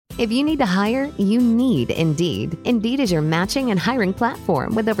If you need to hire, you need Indeed. Indeed is your matching and hiring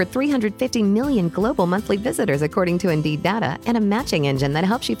platform with over 350 million global monthly visitors according to Indeed data and a matching engine that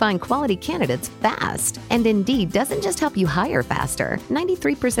helps you find quality candidates fast. And Indeed doesn't just help you hire faster.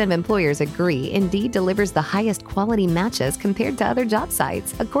 93% of employers agree Indeed delivers the highest quality matches compared to other job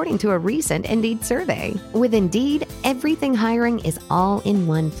sites, according to a recent Indeed survey. With Indeed, everything hiring is all in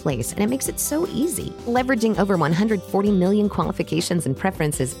one place, and it makes it so easy. Leveraging over 140 million qualifications and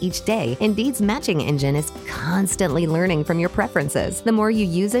preferences each day, Indeed's matching engine is constantly learning from your preferences. The more you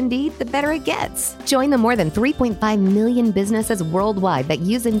use Indeed, the better it gets. Join the more than 3.5 million businesses worldwide that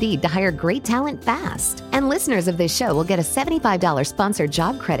use Indeed to hire great talent fast. And listeners of this show will get a $75 sponsored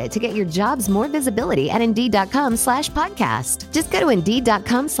job credit to get your jobs more visibility at Indeed.com/podcast. Just go to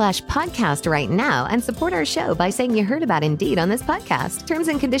Indeed.com/podcast right now and support our show by saying you heard about Indeed on this podcast. Terms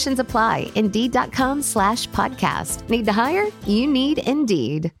and conditions apply. Indeed.com/podcast. Need to hire? You need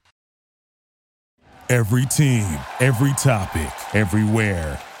Indeed. Every team, every topic,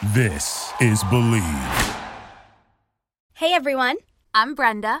 everywhere. This is Believe. Hey everyone, I'm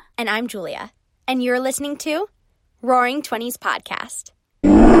Brenda. and I'm Julia, and you're listening to Roaring Twenties Podcast.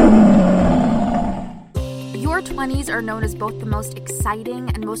 Your 20s are known as both the most exciting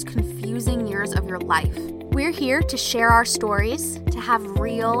and most confusing years of your life. We're here to share our stories, to have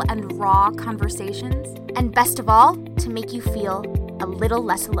real and raw conversations, and best of all, to make you feel a little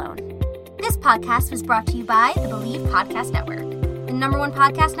less alone. This podcast was brought to you by the Believe Podcast Network, the #1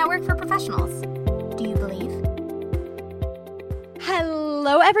 podcast network for professionals. Do you believe?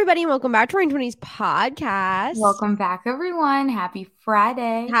 Hello, everybody, and welcome back to Roaring Twenties Podcast. Welcome back, everyone. Happy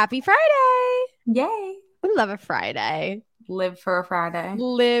Friday. Happy Friday. Yay. We love a Friday. Live for a Friday.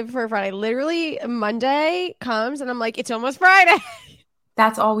 Live for a Friday. Literally, Monday comes, and I'm like, it's almost Friday.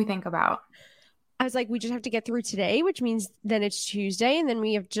 That's all we think about. I was like, we just have to get through today, which means then it's Tuesday, and then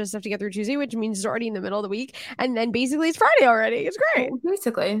we just have to get through Tuesday, which means it's already in the middle of the week, and then basically it's Friday already. It's great.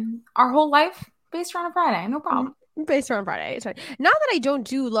 Basically, our whole life based around a Friday. No problem. Based around Friday. It's fine. Not that I don't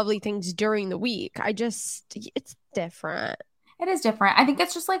do lovely things during the week. It's different. It is different. I think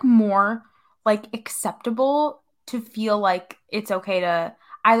it's just like more like acceptable to feel like it's okay to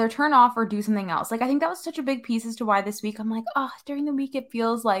either turn off or do something else. Like, I think that was such a big piece as to why this week I'm like, oh, during the week it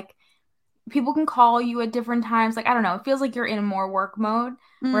feels like people can call you at different times. Like, I don't know. It feels like you're in a more work mode.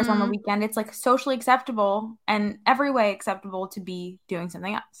 Whereas on the weekend, it's like socially acceptable and every way acceptable to be doing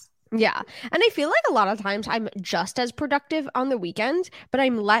something else. Yeah. And I feel like a lot of times I'm just as productive on the weekend, but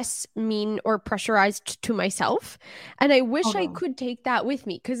I'm less mean or pressurized to myself. And I wish I could take that with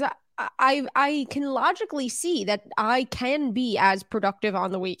me, because I can logically see that I can be as productive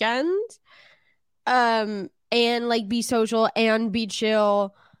on the weekend and like be social and be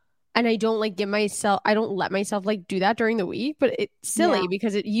chill. And I don't let myself like do that during the week, but it's silly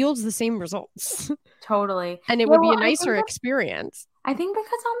because it yields the same results. Totally. And it would be a nicer experience. I think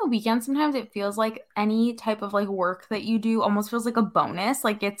because on the weekend, sometimes it feels like any type of like work that you do almost feels like a bonus.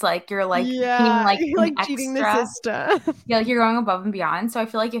 Like it's like you're like being like, you're like cheating the system. Yeah, like you're going above and beyond. So I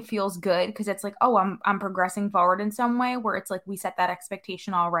feel like it feels good because it's like, oh, I'm progressing forward in some way, where it's like we set that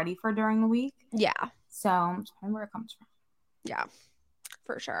expectation already for during the week. Yeah. So that's probably where it comes from. Yeah,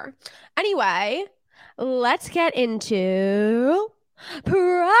 for sure. Anyway, let's get into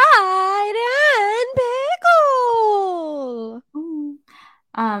Pride and Pickle.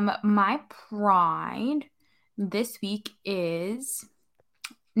 My pride this week is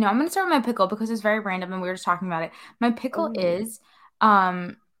I'm gonna start with my pickle because it's very random and we were just talking about it. My pickle is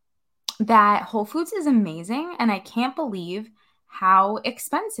that Whole Foods is amazing, and I can't believe how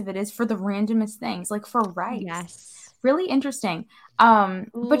expensive it is for the randomest things, like for rice. Yes, really interesting.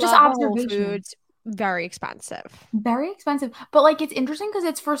 But just observation. Whole Foods, very expensive. Very expensive. But like it's interesting because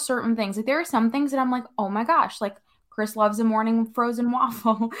it's for certain things. Like there are some things that I'm like, oh my gosh, like Chris loves a morning frozen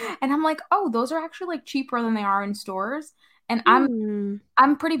waffle. And I'm like, oh, those are actually like cheaper than they are in stores. And I'm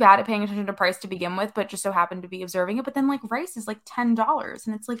pretty bad at paying attention to price to begin with, but just so happened to be observing it. But then like rice is like $10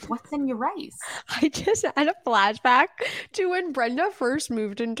 and it's like, what's in your rice? I just had a flashback to when Brenda first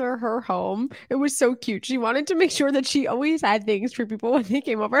moved into her home. It was so cute. She wanted to make sure that she always had things for people when they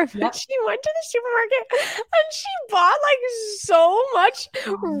came over. Yep. But she went to the supermarket and she bought like so much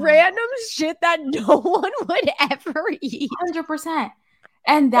random shit that no one would ever eat. 100%.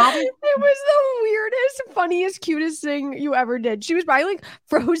 And that is, it was the weirdest, funniest, cutest thing you ever did. She was buying like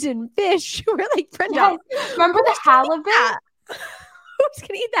frozen fish. You were like, Brenda, remember the halibut? Who's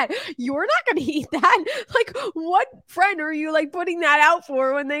gonna eat that? You're not gonna eat that. Like, what friend are you like putting that out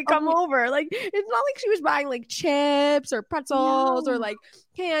for when they come over? Like, it's not like she was buying like chips or pretzels or like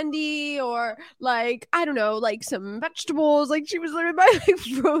candy or like, I don't know, like some vegetables. Like, she was literally buying like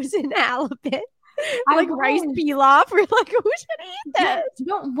frozen halibut. Like rice pilaf. We're like, who's gonna eat this?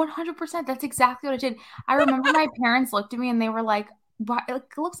 No, 100%. That's exactly what I did. I remember my parents looked at me and they were like, it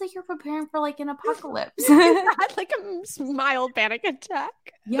looks like you're preparing for like an apocalypse. I had like a mild panic attack.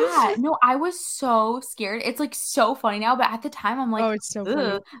 Yeah, no, I was so scared. It's like so funny now, but at the time I'm like, oh, it's so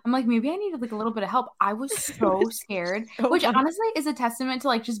funny. I'm like, maybe I needed like a little bit of help. I was so scared, which honestly is a testament to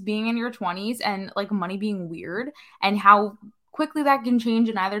like just being in your 20s and like money being weird and how quickly that can change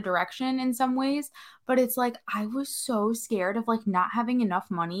in either direction in some ways. But it's like, I was so scared of like not having enough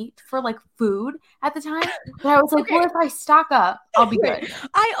money for like food at the time. But I was like, well, if I stock up, I'll be good.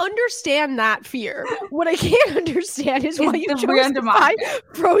 I understand that fear. What I can't understand is why you chose to buy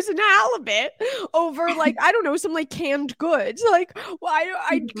frozen halibut over like, I don't know, some like canned goods. Like, well,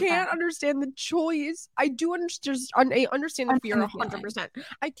 I can't understand the choice. I do understand the fear 100%.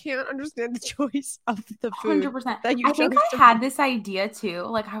 I can't understand the choice of the food 100%. that you I think I had this idea too.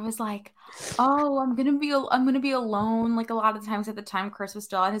 Like, I was like, oh, I'm gonna be alone. Like a lot of times at the time, Chris was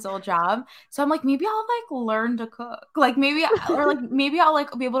still at his old job, so I'm like, maybe I'll like learn to cook. Like maybe I'll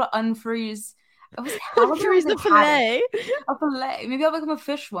like be able to unfreeze. Unfreeze the fillet. A fillet. Maybe I'll become a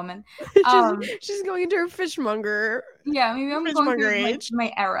fish woman. She's going into her fishmonger. Yeah, maybe I'm going through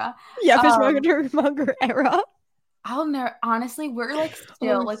my era. Yeah, fishmonger era. I'll never, honestly, we're like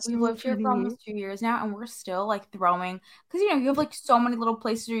still like we've lived here for almost 2 years now, and we're still like throwing, because you have like so many little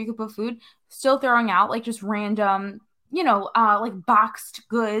places where you could put food, still throwing out like just random, like boxed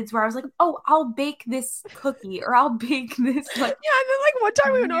goods where I was like, oh, I'll bake this cookie or I'll bake this like. Yeah, and then like one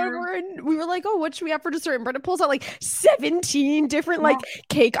time we went over and we were like, oh, what should we have for dessert? And Brenda pulls out like 17 different like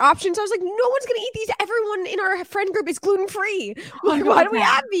cake options. I was like, no one's gonna eat these. Everyone in our friend group is gluten-free. Like, why do we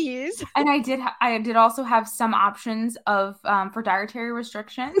have these? And I did also have some options of for dietary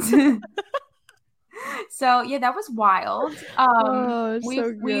restrictions. So yeah, that was wild.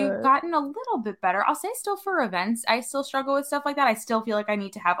 We've gotten a little bit better. I'll say still for events, I still struggle with stuff like that. I still feel like I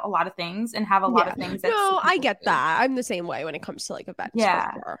need to have a lot of things and have a lot of things. No, I get that. I'm the same way when it comes to like events.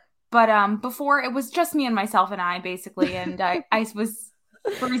 Yeah. But before it was just me and myself and I basically, and I was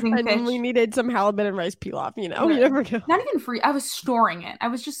freezing fish. And we needed some halibut and rice pilaf, you never know. Not even free. I was storing it. I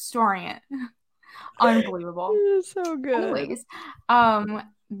was just storing it. Unbelievable. So good. Anyways,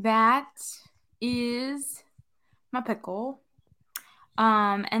 that is my pickle.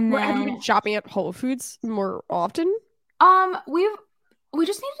 And then have you been shopping at Whole Foods more often? We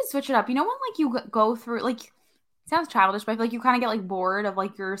just need to switch it up. You know when like you go through like, it sounds childish, but I feel like you kind of get like bored of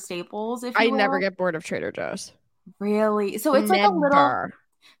like your staples. I never get bored of Trader Joe's. Really? So it's like a little.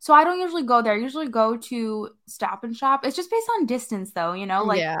 So I don't usually go there. I usually go to Stop and Shop. It's just based on distance, though,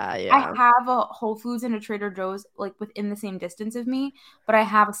 Like, I have a Whole Foods and a Trader Joe's, like, within the same distance of me. But I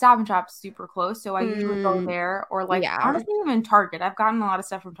have a Stop and Shop super close, so I usually go there. Or, like, honestly, even Target. I've gotten a lot of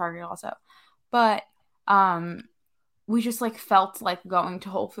stuff from Target also. But we just, like, felt like going to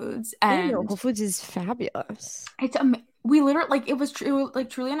Whole Foods. And Whole Foods is fabulous. It's we literally, like, it was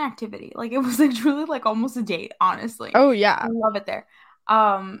truly an activity. Like, it was, like, truly, like, almost a date, honestly. Oh, yeah. I love it there.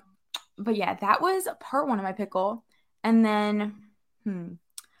 But yeah, that was part one of my pickle. And then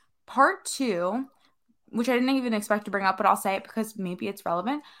part two, which I didn't even expect to bring up, but I'll say it because maybe it's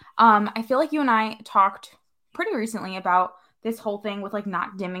relevant. I feel like you and I talked pretty recently about this whole thing with like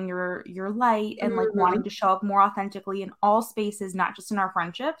not dimming your light and like wanting to show up more authentically in all spaces, not just in our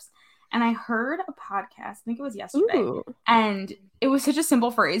friendships. And I heard a podcast, I think it was yesterday, and it was such a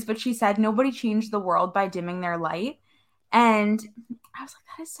simple phrase, but she said, nobody changed the world by dimming their light. And I was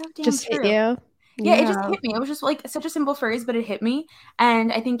like, that is so damn just true. Hit you? Yeah, it just hit me. It was just like such a simple phrase, but it hit me.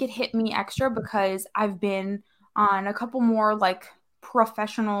 And I think it hit me extra because I've been on a couple more like more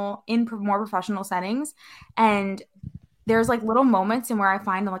professional settings. And there's like little moments in where I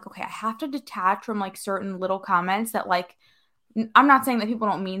find I'm like, okay, I have to detach from like certain little comments that like, I'm not saying that people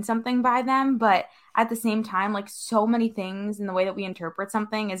don't mean something by them, but at the same time, like so many things in the way that we interpret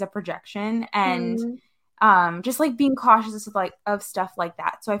something is a projection. And just like being cautious of stuff like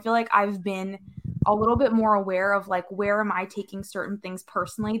that. So I feel like I've been a little bit more aware of like, where am I taking certain things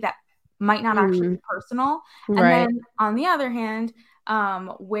personally that might not actually be personal? And then on the other hand,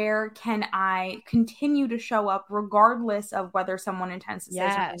 where can I continue to show up regardless of whether someone intends to say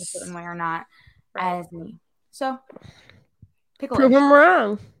something a certain way or not as me? So prove them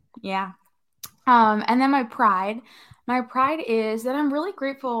wrong. Yeah. And then my pride is that I'm really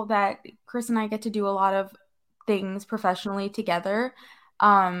grateful that Chris and I get to do a lot of things professionally together.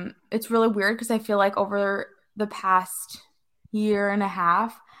 It's really weird because I feel like over the past year and a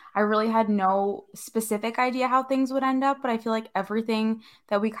half, I really had no specific idea how things would end up, but I feel like everything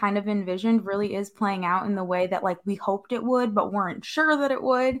that we kind of envisioned really is playing out in the way that like we hoped it would, but weren't sure that it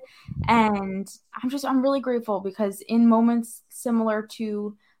would. And I'm really grateful because in moments similar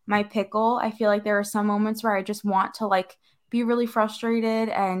to my pickle, I feel like there are some moments where I just want to like be really frustrated,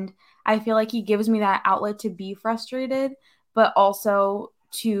 and I feel like he gives me that outlet to be frustrated, but also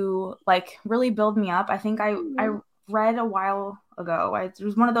to like really build me up. I think I read a while ago, it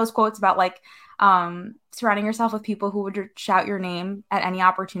was one of those quotes about like surrounding yourself with people who would shout your name at any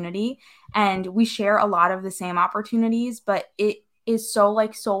opportunity, and we share a lot of the same opportunities, but it is so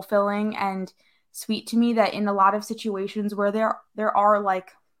like soul filling and sweet to me that in a lot of situations where there are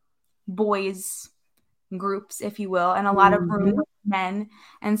like boys groups, if you will, and a lot of room with men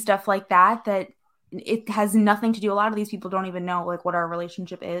and stuff like that, that it has nothing to do. A lot of these people don't even know like what our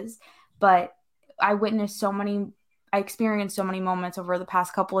relationship is, but I experienced so many moments over the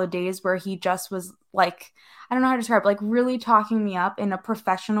past couple of days where he just was like, I don't know how to describe it, like really talking me up in a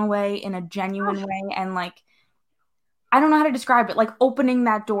professional way, in a genuine way, and like, I don't know how to describe it, like opening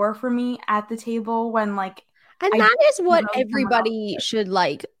that door for me at the table when like, and that is what everybody should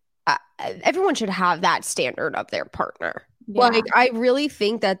like. Everyone should have that standard of their partner. Yeah. Like, I really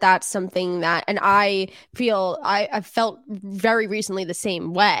think that that's something that, and I feel I felt very recently the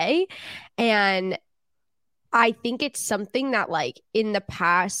same way. And I think it's something that like in the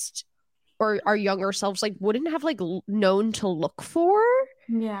past or our younger selves like wouldn't have like known to look for.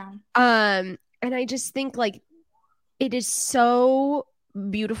 Yeah. And I just think like it is so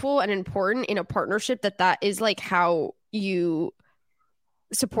beautiful and important in a partnership that is like how you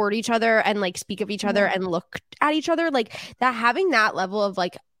support each other and like speak of each other and look at each other, like that, having that level of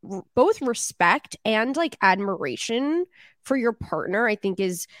like both respect and like admiration for your partner, I think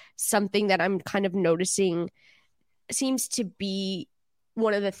is something that I'm kind of noticing seems to be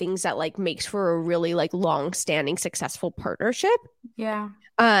one of the things that like makes for a really like long-standing successful partnership. Yeah.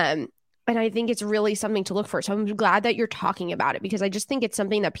 And I think it's really something to look for. So I'm glad that you're talking about it, because I just think it's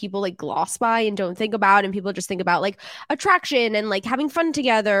something that people like gloss by and don't think about. And people just think about like attraction and like having fun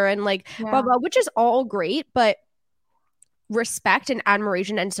together and like blah, blah, which is all great. But respect and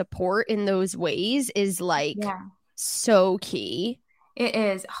admiration and support in those ways is like so key. It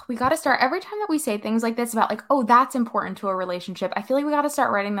is. We got to start every time that we say things like this about like, oh, that's important to a relationship. I feel like we got to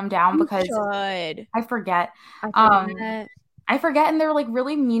start writing them down because I forget. I forget, and they're like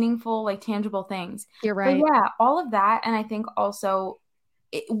really meaningful, like tangible things. You're right. But yeah, all of that. And I think also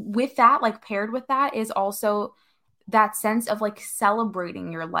with that, like paired with that is also that sense of like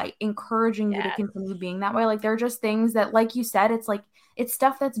celebrating your light, encouraging you to continue being that way. Like they're just things that, like you said, it's like, it's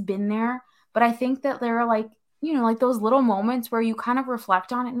stuff that's been there. But I think that they're like, you know, like those little moments where you kind of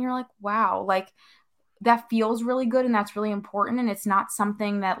reflect on it and you're like, wow, like that feels really good. And that's really important. And it's not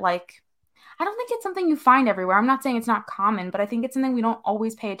something that like, I don't think it's something you find everywhere. I'm not saying it's not common, but I think it's something we don't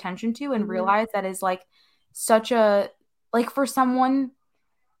always pay attention to and realize that is like such a, like for someone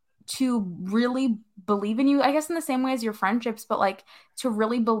to really believe in you, I guess in the same way as your friendships, but like to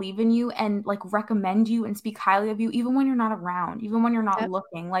really believe in you and like recommend you and speak highly of you, even when you're not around, even when you're not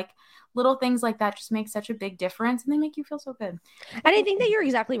looking, like little things like that just make such a big difference and they make you feel so good. And I think that you're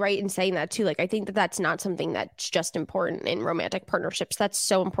exactly right in saying that too. Like, I think that that's not something that's just important in romantic partnerships. That's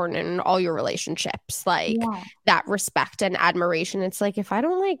so important in all your relationships, like that respect and admiration. It's like, if I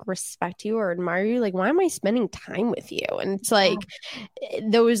don't like respect you or admire you, like, why am I spending time with you? And it's like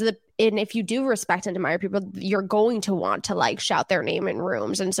and if you do respect and admire people, you're going to want to like shout their name in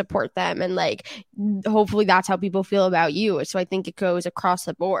rooms and support them. And like, hopefully that's how people feel about you. So I think it goes across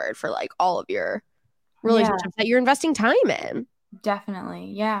the board for like all of your relationships that you're investing time in.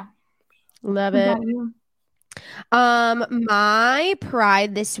 Definitely. Yeah. Love it. My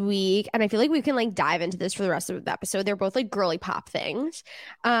pride this week, and I feel like we can like dive into this for the rest of the episode. They're both like girly pop things.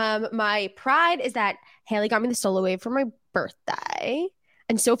 My pride is that Haley got me the Solo Wave for my birthday.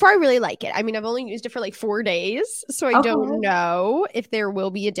 And so far, I really like it. I mean, I've only used it for like 4 days, so I don't know if there will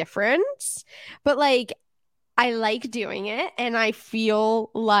be a difference. But like, I like doing it, and I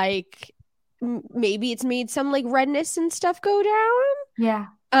feel like maybe it's made some like redness and stuff go down. Yeah.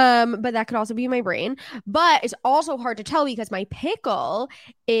 But that could also be my brain. But it's also hard to tell because my pickle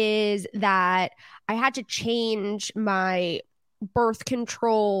is that I had to change my birth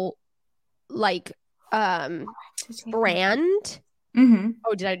control like brand. Mm-hmm.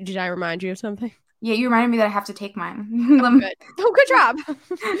 Oh, did I remind you of something? Yeah, you reminded me that I have to take mine. Oh, good. Oh, good job.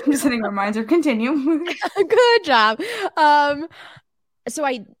 I'm just hitting a reminder. Continue. Good job. so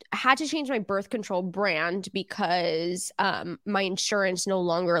I had to change my birth control brand because my insurance no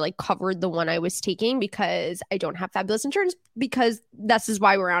longer like covered the one I was taking because I don't have fabulous insurance, because this is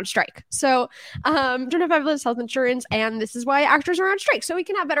why we're on strike. So don't have fabulous health insurance, and this is why actors are on strike, so we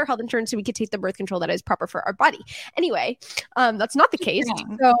can have better health insurance so we can take the birth control that is proper for our body. Anyway, that's not the case.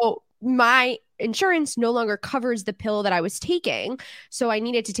 So my insurance no longer covers the pill that I was taking. So I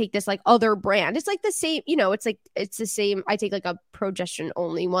needed to take this like other brand. It's like the same, it's the same. I take like a progesterone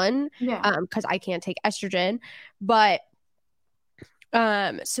only one. Yeah. Because I can't take estrogen. But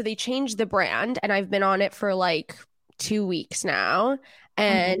so they changed the brand, and I've been on it for like 2 weeks now.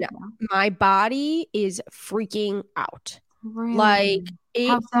 And my body is freaking out. Really? Like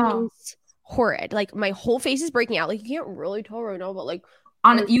it so? is horrid. Like my whole face is breaking out. Like you can't really tell right now, but like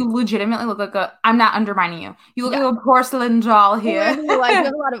you legitimately look like I'm not undermining you. You look like a porcelain doll here.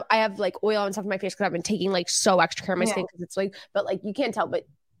 I have like oil and stuff on my face because I've been taking like so extra care of my skin, because it's like, but like you can't tell, but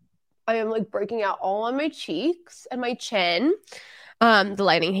I am like breaking out all on my cheeks and my chin. The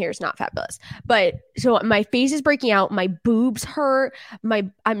lighting here is not fabulous, but so my face is breaking out. My boobs hurt.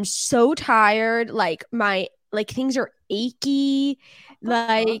 I'm so tired. Like my things are achy.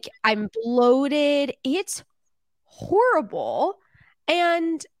 Like I'm bloated. It's horrible.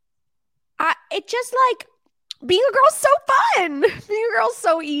 And it just like being a girl's so fun. Being a girl's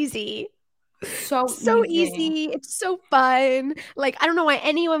so easy. So easy. It's so fun. Like, I don't know why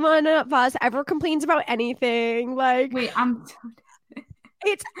any one of us ever complains about anything. Like, wait, I'm so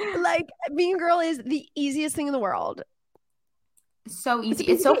it's like being a girl is the easiest thing in the world. So easy.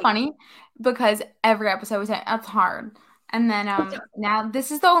 It's so funny because every episode we say that's hard. And then now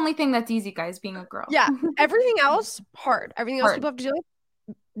this is the only thing that's easy, guys, being a girl. Yeah. Everything else, hard. Everything else people have to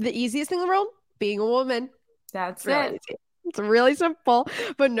do. The easiest thing in the world, being a woman. That's really it. Easy. It's really simple.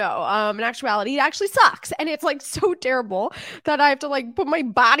 But no, in actuality, it actually sucks. And it's like so terrible that I have to like put my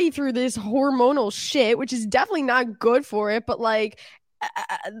body through this hormonal shit, which is definitely not good for it. But like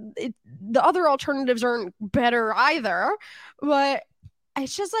the other alternatives aren't better either. But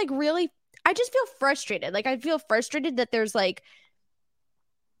it's just like really, I just feel frustrated. Like I feel frustrated that there's like,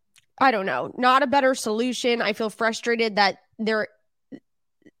 I don't know, not a better solution. I feel frustrated that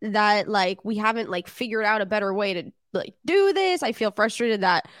like we haven't like figured out a better way to like do this. I feel frustrated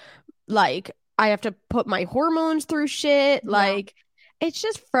that like I have to put my hormones through shit. Like it's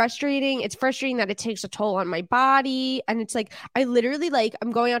just frustrating. It's frustrating that it takes a toll on my body. And it's like, I literally like,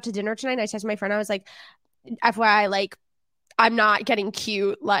 I'm going out to dinner tonight. And I texted my friend, I was like, FYI, like, I'm not getting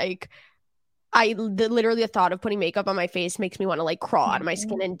cute. Like, literally the thought of putting makeup on my face makes me want to like crawl out of my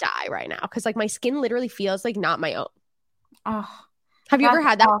skin and die right now. Cause like my skin literally feels like not my own. Oh, have you ever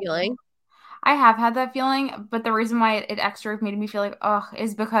had that feeling? I have had that feeling, but the reason why it extra made me feel like,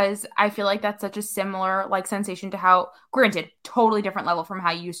 is because I feel like that's such a similar like sensation to how, granted, totally different level from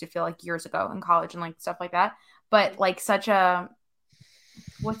how you used to feel like years ago in college and like stuff like that. But like such a,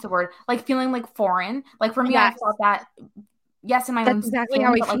 what's the word? Like feeling like foreign. Like for me, I felt that, yes, in my own exactly skin,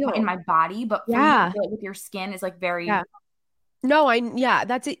 how I but feel. Like in my body, but for you to feel it with your skin is like very. Yeah. No,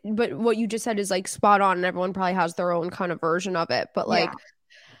 that's it. But what you just said is like spot on, and everyone probably has their own kind of version of it. But like,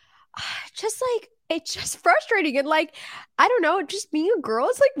 just like, it's just frustrating. And like, I don't know, just being a girl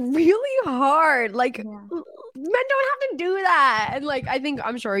is like really hard. Like, men don't have to do that. And like,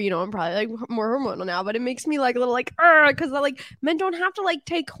 I'm sure, I'm probably like more hormonal now, but it makes me like a little like, because like men don't have to like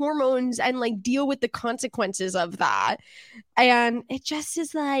take hormones and like deal with the consequences of that. And it just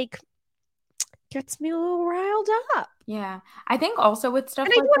is like, gets me a little riled up. Yeah. I think also with stuff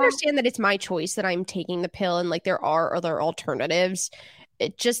and like I do understand that it's my choice that I'm taking the pill, and like there are other alternatives.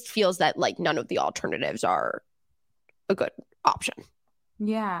 It just feels that like none of the alternatives are a good option.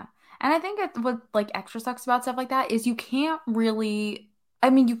 Yeah. And I think what like extra sucks about stuff like that is you can't really,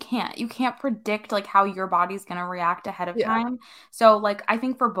 you can't predict like how your body's going to react ahead of time. So like, I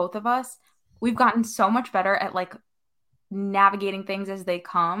think for both of us, we've gotten so much better at like navigating things as they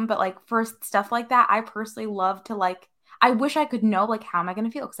come. But like for stuff like that, I personally love to like, I wish I could know like how am I going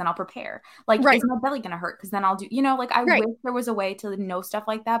to feel, because then I'll prepare. Like is my belly going to hurt, because then I'll do, like I wish there was a way to know stuff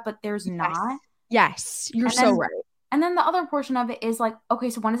like that, but there's not. Yes, you're so right. And then the other portion of it is like,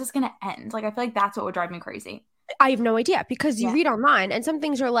 okay, so when is this going to end? Like I feel like that's what would drive me crazy. I have no idea, because you read online and some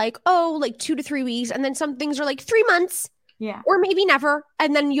things are like, like 2 to 3 weeks, and then some things are like 3 months. Yeah. Or maybe never.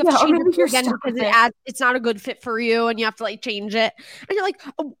 And then you have to change it again because it's not a good fit for you, and you have to like change it. And you're like,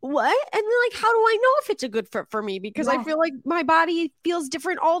 what? And then like, how do I know if it's a good fit for me? Because I feel like my body feels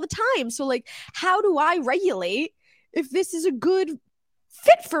different all the time. So like, how do I regulate if this is a good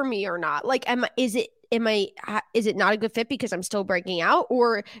fit for me or not? Like, is it is it not a good fit because I'm still breaking out,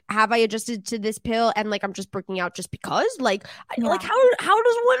 or have I adjusted to this pill and like I'm just breaking out just because? Like like how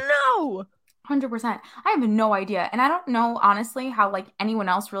does one know? 100%. I have no idea. And I don't know, honestly, how like anyone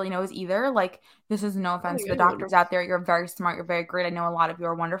else really knows either. Like, this is no offense to the doctors out there. You're very smart. You're very great. I know a lot of you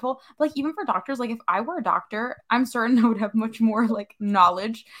are wonderful. But like, even for doctors, like if I were a doctor, I'm certain I would have much more like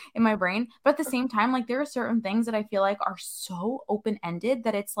knowledge in my brain. But at the same time, like there are certain things that I feel like are so open-ended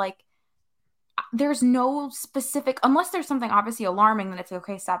that it's like, there's no specific, unless there's something obviously alarming, then it's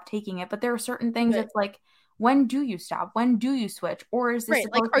okay, stop taking it. But there are certain things that's like, when do you stop? When do you switch? Or is this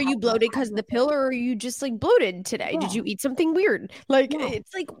like, are you bloated because of the pill, or are you just like bloated today? Did you eat something weird? Like,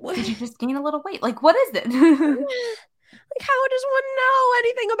 it's like, what? Did you just gain a little weight? Like, what is it? Like, how does one know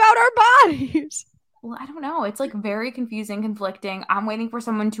anything about our bodies? Well, I don't know. It's like very confusing, conflicting. I'm waiting for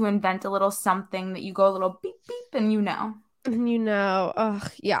someone to invent a little something that you go a little beep, beep, and you know.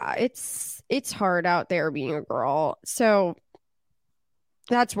 Yeah, it's hard out there being a girl. So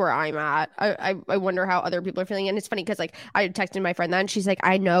that's where I'm at. I wonder how other people are feeling. And it's funny because like I texted my friend that and she's like,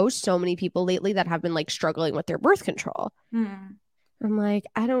 I know so many people lately that have been like struggling with their birth control. I'm like,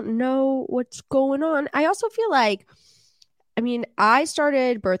 I don't know what's going on. I also feel like, I mean, I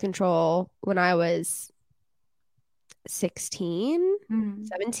started birth control when I was 16,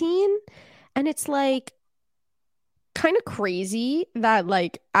 17. And it's like kind of crazy that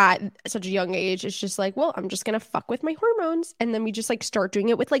like at such a young age it's just like, well, I'm just gonna fuck with my hormones, and then we just like start doing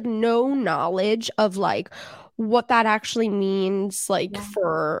it with like no knowledge of like what that actually means like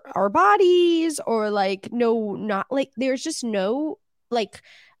for our bodies, or like not like there's just no like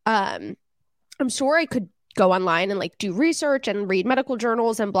I'm sure I could go online and like do research and read medical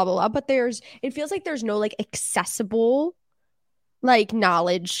journals and blah blah blah, but it feels like there's no like accessible like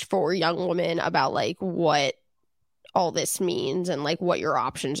knowledge for young women about like what all this means and like what your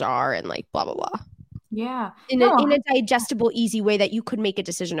options are and like blah blah blah. Yeah. In a digestible, easy way that you could make a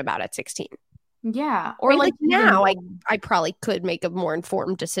decision about at 16. Yeah. Or like now I probably could make a more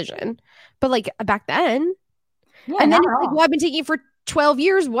informed decision. But like back then. Yeah, and then it's like, well, I've been taking it for 12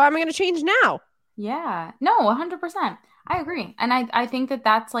 years. Why am I going to change now? Yeah. No, 100%. I agree. And I think that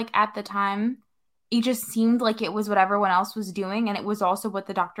that's like at the time it just seemed like it was what everyone else was doing. And it was also what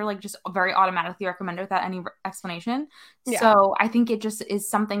the doctor like just very automatically recommended without any explanation. Yeah. So I think it just is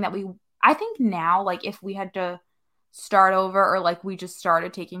something that I think now, like if we had to start over or like we just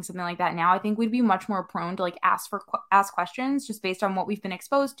started taking something like that now, I think we'd be much more prone to like ask questions just based on what we've been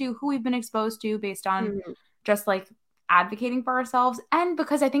exposed to, who we've been exposed to, based on just like advocating for ourselves. And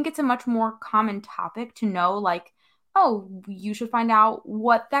because I think it's a much more common topic to know like, oh, you should find out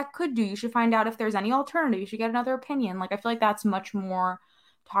what that could do. You should find out if there's any alternative. You should get another opinion. Like, I feel like that's much more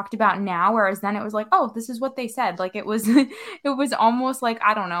talked about now, whereas then it was like, oh, this is what they said. Like, it was almost like,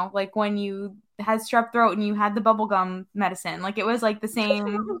 I don't know, like when you had strep throat and you had the bubblegum medicine. Like, it was like the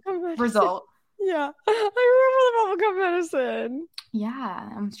same result. Yeah, I remember the bubblegum medicine. Yeah,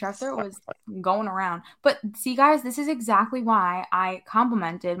 strep throat was going around. But see, guys, this is exactly why I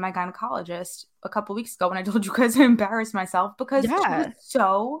complimented my gynecologist a couple weeks ago when I told you guys I embarrassed myself, because she was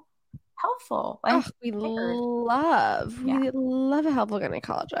so helpful. Like, we love a helpful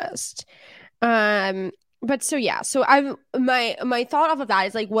gynecologist. But so I'm my thought off of that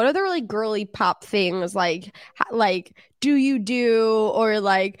is like, what other like girly pop things like do you do, or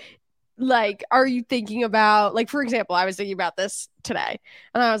like, are you thinking about, like, for example, I was thinking about this today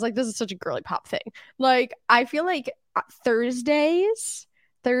and I was like, this is such a girly pop thing. Like, I feel like Thursday,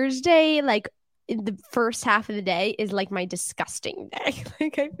 like in the first half of the day is like my disgusting day.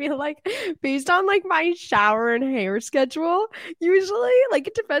 Like, I feel like based on like my shower and hair schedule, usually, like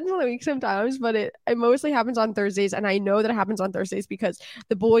it depends on the week sometimes, but it mostly happens on Thursdays. And I know that it happens on Thursdays because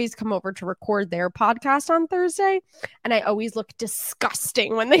the boys come over to record their podcast on Thursday, and I always look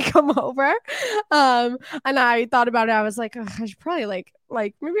disgusting when they come over. And I thought about it. I was like, I should probably like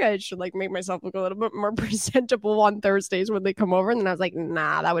maybe I should like make myself look a little bit more presentable on Thursdays when they come over. And then I was like,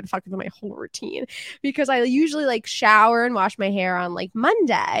 nah, that would fuck with my whole routine, because I usually like shower and wash my hair on like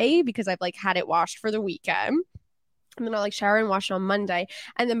Monday because I've like had it washed for the weekend. And then I'll like shower and wash it on Monday.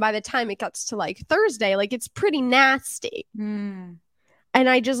 And then by the time it gets to like Thursday, like it's pretty nasty. And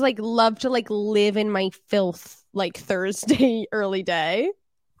I just like love to like live in my filth like Thursday early day,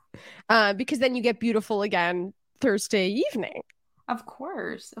 because then you get beautiful again Thursday evening. Of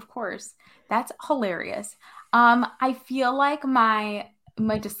course. That's hilarious. I feel like my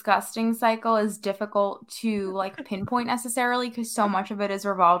disgusting cycle is difficult to like pinpoint necessarily, because so much of it is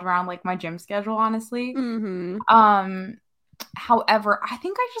revolved around like my gym schedule, honestly. However, I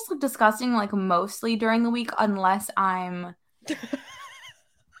think I just look disgusting like mostly during the week, unless I'm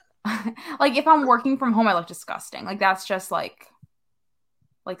like if I'm working from home, I look disgusting. Like that's just like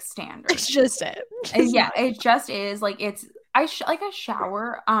standard. It's just it. Yeah, it just is. Like it's I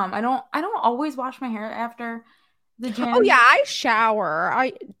shower. I don't always wash my hair after the gym. Oh yeah, I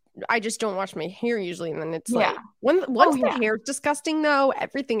shower. I just don't wash my hair usually, and then it's like once the hair's disgusting though,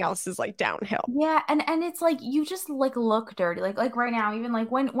 everything else is like downhill. Yeah, and it's like you just like look dirty. Like right now, even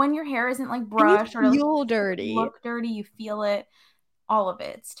like when your hair isn't like brushed or feel dirty. Look dirty, you feel it. All of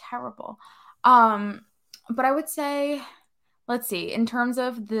it. It's terrible. But I would say, let's see, in terms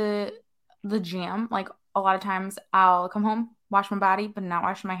of the gym, like a lot of times I'll come home, wash my body, but not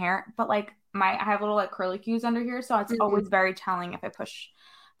wash my hair. But like I have little like curly cues under here, so it's always very telling if I push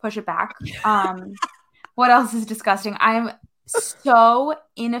it back. What else is disgusting? I'm so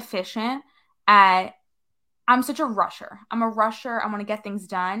inefficient I'm such a rusher. I'm a rusher. I want to get things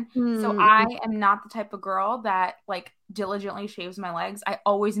done. So I am not the type of girl that like diligently shaves my legs. I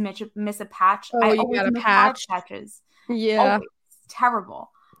always miss a patch. I always miss patches. Yeah. Always.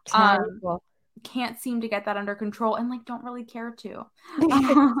 Terrible. Can't seem to get that under control and like don't really care to.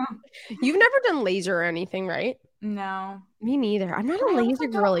 You've never done laser or anything, right? No. Me neither. I'm not a laser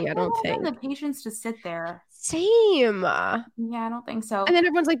girly, I don't think. I have the patience to sit there. Same. Yeah, I don't think so. And then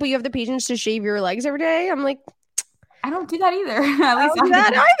everyone's like, but you have the patience to shave your legs every day? I'm like, I don't do that either. At least I don't do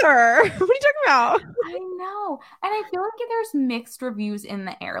that either. What are you talking about? I know. And I feel like there's mixed reviews in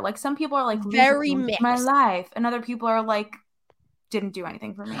the air. Like some people are like, very mixed. My life. And other people are like, didn't do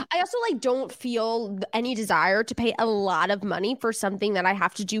anything for me. I also like don't feel any desire to pay a lot of money for something that I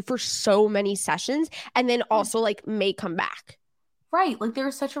have to do for so many sessions and then also like may come back. Right. Like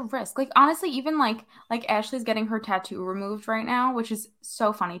there's such a risk. Like honestly, even like Ashley's getting her tattoo removed right now, which is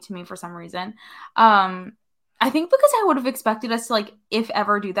so funny to me for some reason. I think because I would have expected us to like, if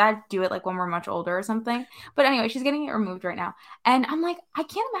ever do that, do it like when we're much older or something. But anyway, she's getting it removed right now. And I'm like, I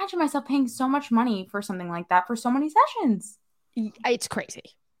can't imagine myself paying so much money for something like that for so many sessions. It's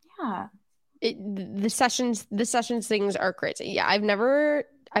crazy. Yeah. The sessions things are crazy. Yeah. I've never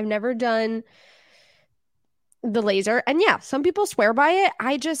done the laser. And yeah, some people swear by it.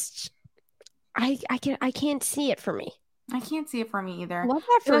 I can't see it for me. I can't see it for me either. Love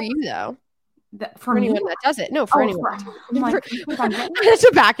that for you though. For anyone me? that does it. No, for anyone. Like, it's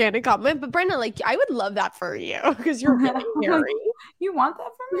a backhanded compliment, but Brenda, like, I would love that for you because you're really hairy. You want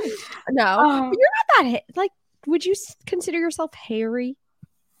that for me? No, but you're not that like. Would you consider yourself hairy?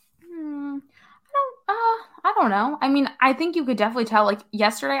 I don't know. I mean, I think you could definitely tell. Like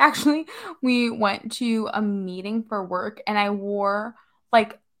yesterday, actually, we went to a meeting for work, and I wore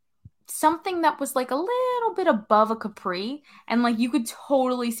like something that was like a little bit above a capri, and like you could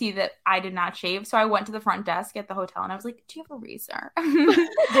totally see that I did not shave. So I went to the front desk at the hotel and I was like, do you have a razor?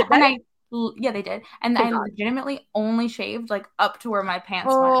 Yeah, they did. And I legitimately only shaved like up to where my pants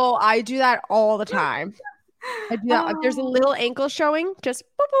went. Oh, I do that all the time. I do that. If there's a little ankle showing, just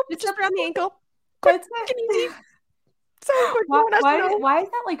boop, boop, just around the ankle. Quick and easy. So quick. Why is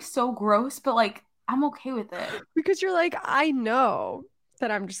that like so gross? But like I'm okay with it. Because you're like, I know that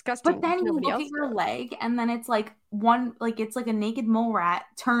I'm disgusting. But then you look at your leg and then it's like it's like a naked mole rat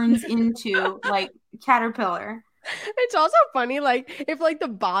turns into like caterpillar. It's also funny, like if like the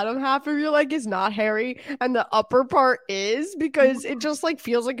bottom half of your leg is not hairy and the upper part is, because it just like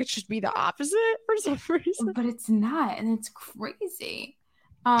feels like it should be the opposite for some reason. But it's not, and it's crazy.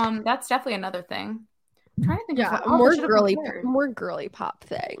 That's definitely another thing. I'm trying to think of more girly pop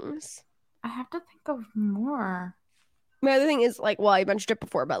things. I have to think of more. My other thing is like, well, I mentioned it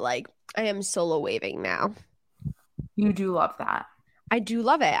before, but like I am solo waving now. You do love that. I do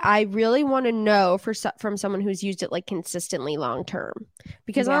love it. I really want to know from someone who's used it like consistently long term,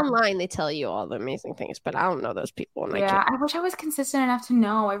 because online they tell you all the amazing things, but I don't know those people. And I wish I was consistent enough to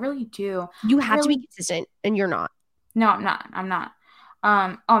know. I really do. You have to be consistent, and you're not. No, I'm not.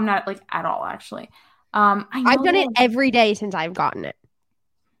 I'm not like at all. Actually, I've done it every day since I've gotten it.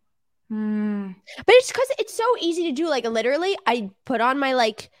 But it's because it's so easy to do. Like literally, I put on my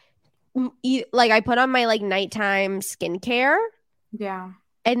nighttime skincare. Yeah.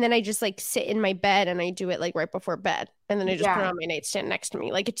 And then I just like sit in my bed and I do it like right before bed. And then I just put it on my nightstand next to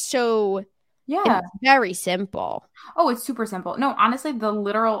me. Like it's so it's very simple. Oh, it's super simple. No, honestly, the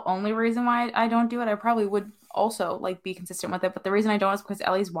literal only reason why I don't do it, I probably would also like be consistent with it. But the reason I don't is because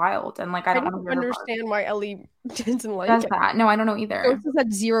Ellie's wild and like I don't understand why Ellie doesn't like it. That. No, I don't know either. She just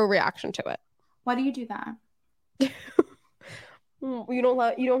had zero reaction to it. Why do you do that? You don't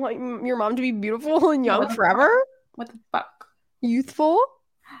want your mom to be beautiful and young forever? What the fuck? Youthful?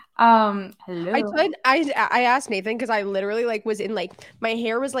 Hello. I asked Nathan because I literally like was in like my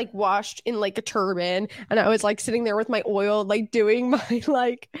hair was like washed in like a turban and I was like sitting there with my oil like doing my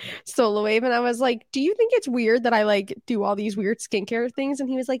like solo wave and I was like, do you think it's weird that I like do all these weird skincare things? And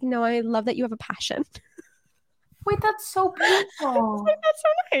he was like, no, I love that you have a passion. Wait, that's so beautiful. Like, that's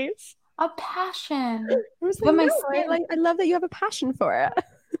so nice. A passion. I was But like, my no, skin I love that you have a passion for it.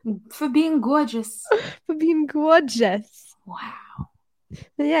 for being gorgeous. For being gorgeous. Wow.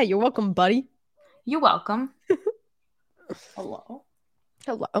 Yeah, you're welcome, buddy. You're welcome. Hello.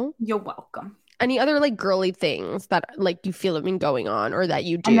 Hello. You're welcome. Any other like girly things that like you feel have been going on or that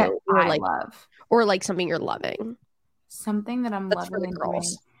you do That or I like love. or like something you're loving? Something that I'm That's for loving the and girls.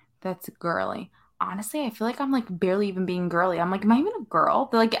 doing that's girly. Honestly, I feel like I'm like barely even being girly. I'm like, am I even a girl?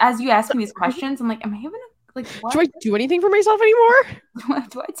 But, like, as you ask me these questions, I'm like, am I even like what? Do I do anything for myself anymore?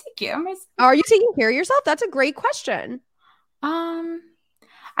 Do I take care of myself? Are you taking care of yourself? That's a great question.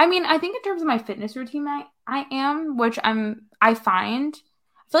 I mean, I think in terms of my fitness routine, I am, which I find,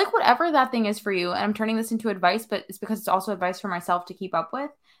 I feel like whatever that thing is for you, and I'm turning this into advice, but it's because it's also advice for myself to keep up with,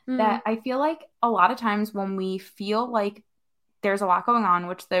 that I feel like a lot of times when we feel like there's a lot going on,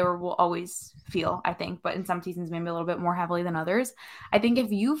 which there will always feel, I think, but in some seasons maybe a little bit more heavily than others. I think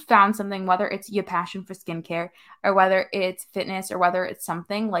if you've found something, whether it's your passion for skincare or whether it's fitness or whether it's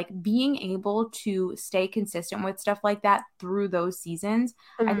something, like being able to stay consistent with stuff like that through those seasons,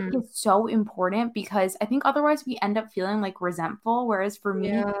 I think is so important because I think otherwise we end up feeling like resentful. Whereas for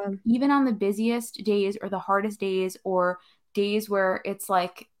me, even on the busiest days or the hardest days or days where it's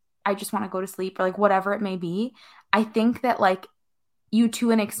like, I just want to go to sleep or like whatever it may be, I think that like you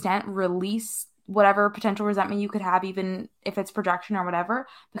to an extent release whatever potential resentment you could have, even if it's projection or whatever,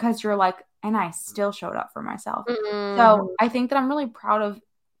 because you're like, and I still showed up for myself. So I think that I'm really proud of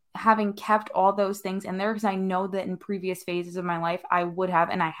having kept all those things in there because I know that in previous phases of my life, I would have,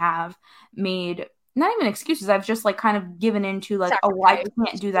 and I have made not even excuses. I've just like kind of given into like, oh, I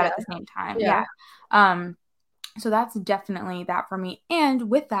can't do that at the same time. Yeah. So that's definitely that for me. And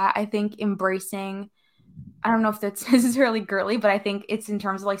with that, I think embracing, I don't know if that's necessarily girly, but I think it's in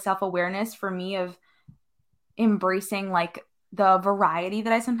terms of like self-awareness for me of embracing like the variety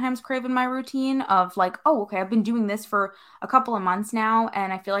that I sometimes crave in my routine of like, oh, okay, I've been doing this for a couple of months now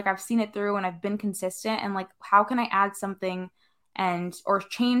and I feel like I've seen it through and I've been consistent and like, how can I add something and or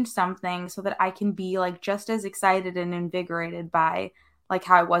change something so that I can be like just as excited and invigorated by like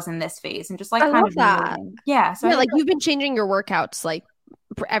how I was in this phase and just like I kind love of that. moving. Yeah. So yeah, like you've been changing your workouts like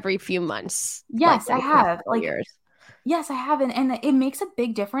every few months. Yes, like, I have. Like years. Yes, I have. And it makes a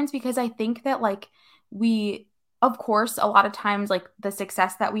big difference because I think that like we, of course, a lot of times like the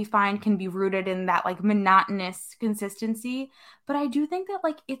success that we find can be rooted in that like monotonous consistency. But I do think that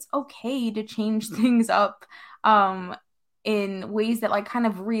like it's okay to change things up in ways that like kind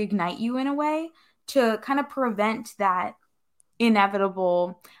of reignite you in a way to kind of prevent that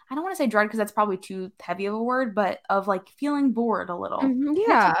inevitable, I don't want to say dread because that's probably too heavy of a word, but of like feeling bored a little.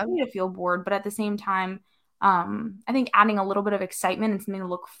 Yeah. It's okay to feel bored, but at the same time, I think adding a little bit of excitement and something to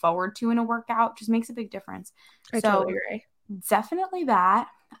look forward to in a workout just makes a big difference. I totally agree. Definitely that.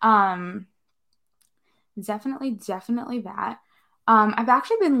 Definitely that. I've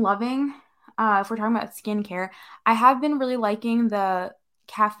actually been loving, if we're talking about skincare, I have been really liking the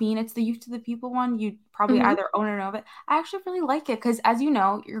caffeine. It's the Youth to the People one. You probably either own or know of it. I actually really like it because, as you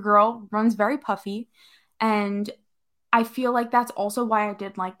know, your girl runs very puffy, and I feel like that's also why I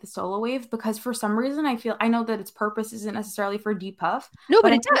did like the Solo Wave because for some reason I know that its purpose isn't necessarily for depuff. No,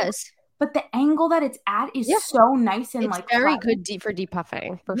 but it does. But the angle that it's at is so nice and it's like very pleasant. good for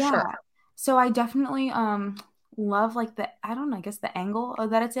depuffing for sure. So I definitely love like I guess the angle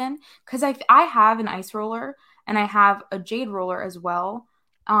that it's in because I have an ice roller and I have a jade roller as well.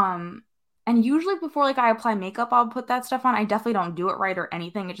 And usually before like I apply makeup, I'll put that stuff on. I definitely don't do it right or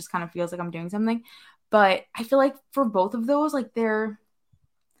anything. It just kind of feels like I'm doing something. But I feel like for both of those, like they're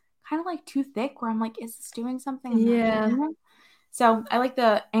kind of like too thick where I'm like, is this doing something? Yeah. So I like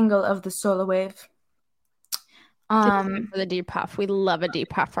the angle of the Solo Wave. For the depuff. We love a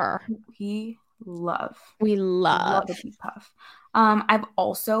depuffer. We love a depuff. I've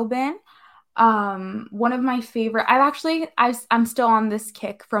also been one of my favorite, I'm still on this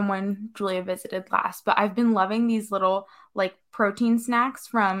kick from when Julia visited last, but I've been loving these little like protein snacks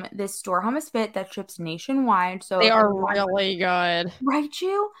from this store, Hummus Fit, that ships nationwide. So they are really good. Right,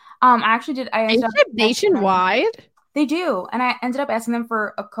 you? I ended up nationwide. They do. And I ended up asking them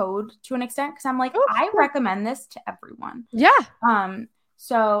for a code to an extent because I'm like, I recommend this to everyone. Yeah.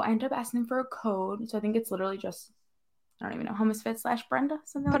 So I ended up asking them for a code. So I think it's literally just, I don't even know, Hummus Fit / Brenda.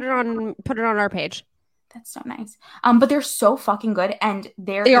 Something Put it on our page. That's so nice. But they're so fucking good, and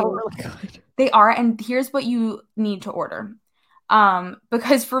they are really good. They are, and here's what you need to order.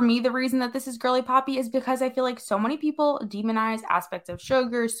 Because for me, the reason that this is girly poppy is because I feel like so many people demonize aspects of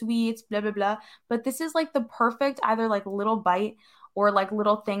sugar, sweets, blah, blah, blah. But this is like the perfect either like little bite or like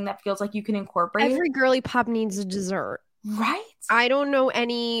little thing that feels like you can incorporate. Every girly pop needs a dessert. Right? I don't know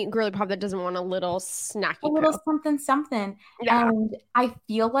any girly pop that doesn't want a little snacky. A little something. Yeah. And I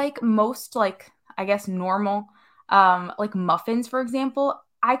feel like most like, I guess, normal like muffins, for example,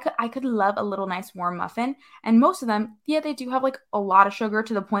 I could love a little nice warm muffin. And most of them, yeah, they do have like a lot of sugar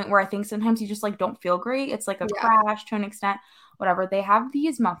to the point where I think sometimes you just like don't feel great. It's like a crash to an extent, whatever. They have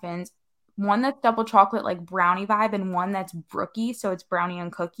these muffins, one that's double chocolate, like brownie vibe, and one that's brookie. So it's brownie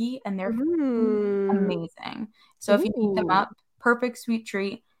and cookie, and they're amazing. So if you heat them up, perfect sweet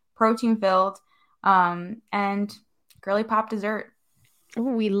treat, protein filled, and girly pop dessert.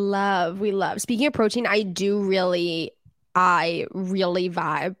 We love. Speaking of protein, I really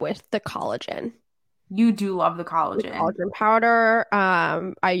vibe with the collagen. You do love the collagen. The collagen powder.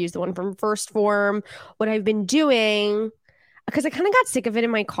 I use the one from First Form. What I've been doing, because I kind of got sick of it in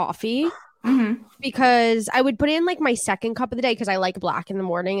my coffee. Because I would put in like my second cup of the day because I like black in the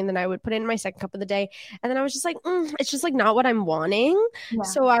morning, and then I would put in my second cup of the day, and then I was just like, it's just like not what I'm wanting. Yeah.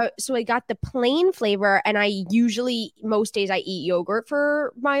 So I got the plain flavor, and I usually most days I eat yogurt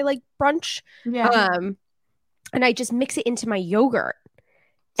for my like brunch. Yeah. And I just mix it into my yogurt,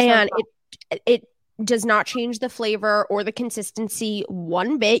 and it does not change the flavor or the consistency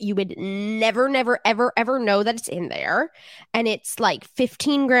one bit. You would never, ever know that it's in there. And it's like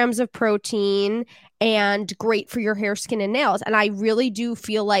 15 grams of protein and great for your hair, skin, and nails. And I really do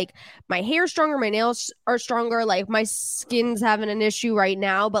feel like my hair's stronger, my nails are stronger. Like my skin's having an issue right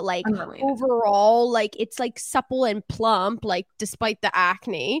now, but like overall, like it's like supple and plump, like despite the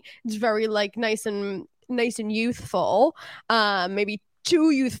acne. It's very like nice and youthful. Maybe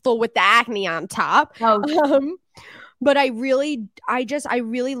too youthful with the acne on top. But I really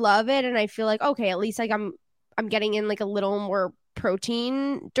love it, and I feel like okay, at least like I'm getting in like a little more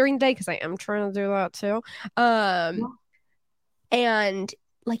protein during the day because I am trying to do that too. And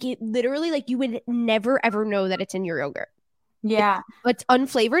like it literally, like you would never ever know that it's in your yogurt. Yeah, it's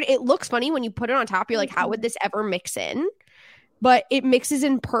unflavored. It looks funny when you put it on top. You're like, how would this ever mix in? But it mixes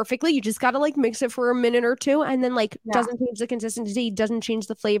in perfectly. You just got to like mix it for a minute or two, and then like doesn't change the consistency, doesn't change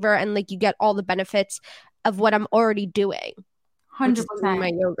the flavor, and like you get all the benefits of what I'm already doing. 100%.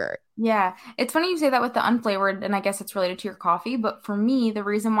 My yogurt. Yeah. It's funny you say that with the unflavored, and I guess it's related to your coffee, but for me, the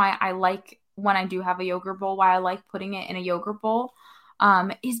reason why I like when I do have a yogurt bowl, why I like putting it in a yogurt bowl,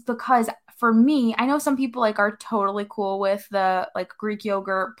 is because for me, I know some people like are totally cool with the like Greek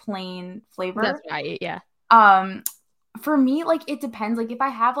yogurt plain flavor. That's right, yeah. For me, like it depends. Like if I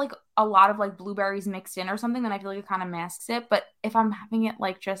have like a lot of like blueberries mixed in or something, then I feel like it kind of masks it. But if I'm having it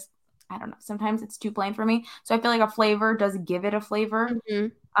like just, I don't know, sometimes it's too plain for me. So I feel like a flavor does give it a flavor.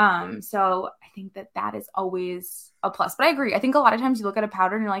 So I think that is always a plus. But I agree. I think a lot of times you look at a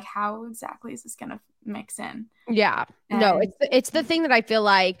powder and you're like, how exactly is this gonna mix in? Yeah. No, it's the thing that I feel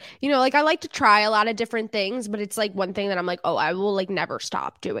like, you know, like I like to try a lot of different things, but it's like one thing that I'm like, oh, I will like never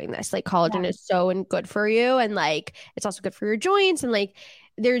stop doing this. Like collagen is so good for you, and like it's also good for your joints, and like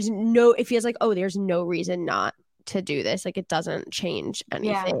it feels like, oh, there's no reason not to do this. Like it doesn't change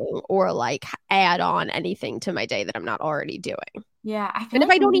anything or like add on anything to my day that I'm not already doing. Yeah. And if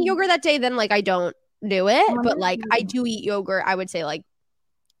I don't eat yogurt that day, then like I don't do it. But like I do eat yogurt, I would say like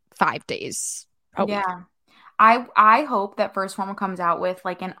 5 days a week. I hope that First Form comes out with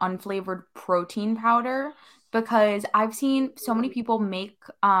like an unflavored protein powder, because I've seen so many people make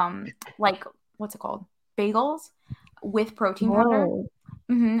like what's it called? Bagels with protein powder.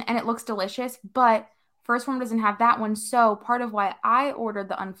 And it looks delicious, but First Form doesn't have that one. So part of why I ordered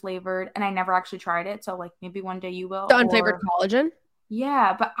the unflavored, and I never actually tried it, so like maybe one day you will. The unflavored collagen?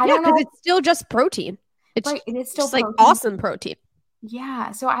 Yeah, but I don't know. Because it's still just protein. It's right, it is still just like awesome protein.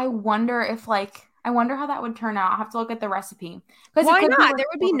 Yeah, so I wonder how that would turn out. I'll have to look at the recipe. Why not? There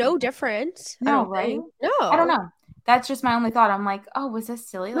would be no difference. No, right? No. I don't know. That's just my only thought. I'm like, oh, was this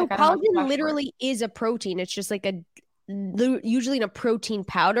silly? No, collagen literally is a protein. It's just like usually in a protein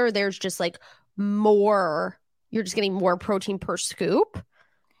powder, there's just like more, you're just getting more protein per scoop.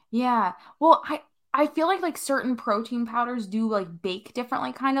 Yeah. Well, I feel like certain protein powders do like bake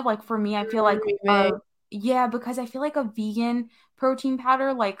differently, kind of like for me, I feel like because I feel like a vegan protein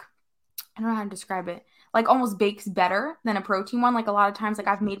powder, like I don't know how to describe it, like almost bakes better than a protein one. Like a lot of times, like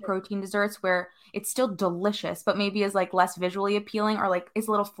I've made protein desserts where it's still delicious, but maybe is like less visually appealing, or like it's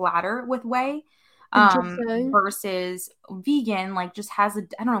a little flatter with whey. Versus vegan, like just has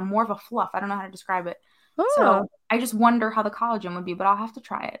I don't know, more of a fluff. I don't know how to describe it. Oh, So I just wonder how the collagen would be, but I'll have to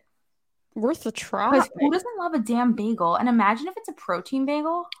try it. worth a try. Because who doesn't love a damn bagel? And imagine if it's a protein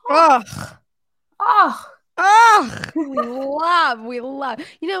bagel. Ugh. Oh, We love.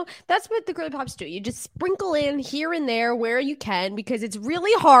 You know, that's what the girly pops do. You just sprinkle in here and there where you can because it's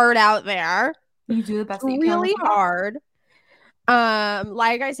really hard out there. you do the best. It's really hard.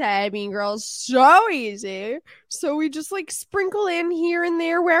 Like I said, Mean Girls so easy. So we just like sprinkle in here and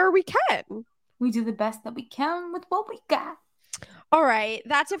there where we can. We do the best that we can with what we got. All right,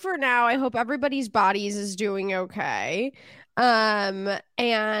 that's it for now. I hope everybody's bodies is doing okay. And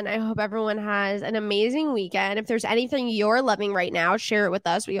I hope everyone has an amazing weekend. If there's anything you're loving right now, share it with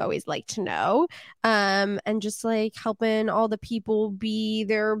us. We always like to know. And just like helping all the people be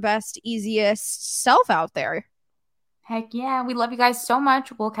their best, easiest self out there. Heck yeah. We love you guys so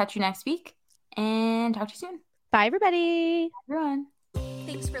much. We'll catch you next week and talk to you soon. Bye, everybody. Bye, everyone.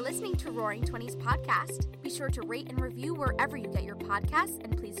 Thanks for listening to Roaring Twenties Podcast. Be sure to rate and review wherever you get your podcasts,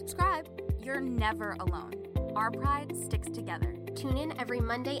 and please subscribe. You're never alone. Our pride sticks together. Tune in every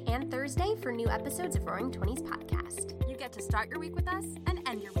Monday and Thursday for new episodes of Roaring Twenties Podcast. You get to start your week with us and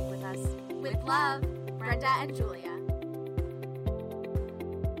end your week with us. With love, Brenda and Julia.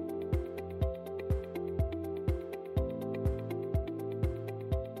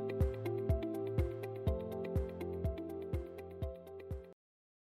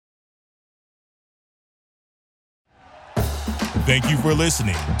 Thank you for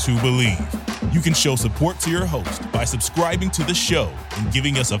listening to Believe. You can show support to your host by subscribing to the show and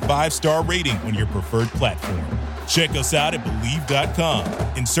giving us a 5-star rating on your preferred platform. Check us out at Believe.com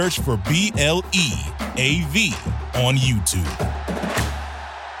and search for BLEAV on YouTube.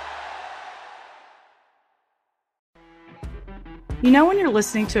 You know when you're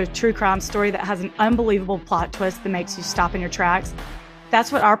listening to a true crime story that has an unbelievable plot twist that makes you stop in your tracks? That's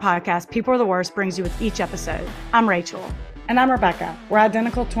what our podcast, People Are the Worst, brings you with each episode. I'm Rachel. And I'm Rebecca. We're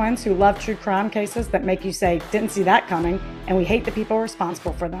identical twins who love true crime cases that make you say, didn't see that coming, and we hate the people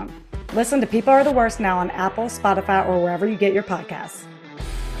responsible for them. Listen to People Are the Worst now on Apple, Spotify, or wherever you get your podcasts.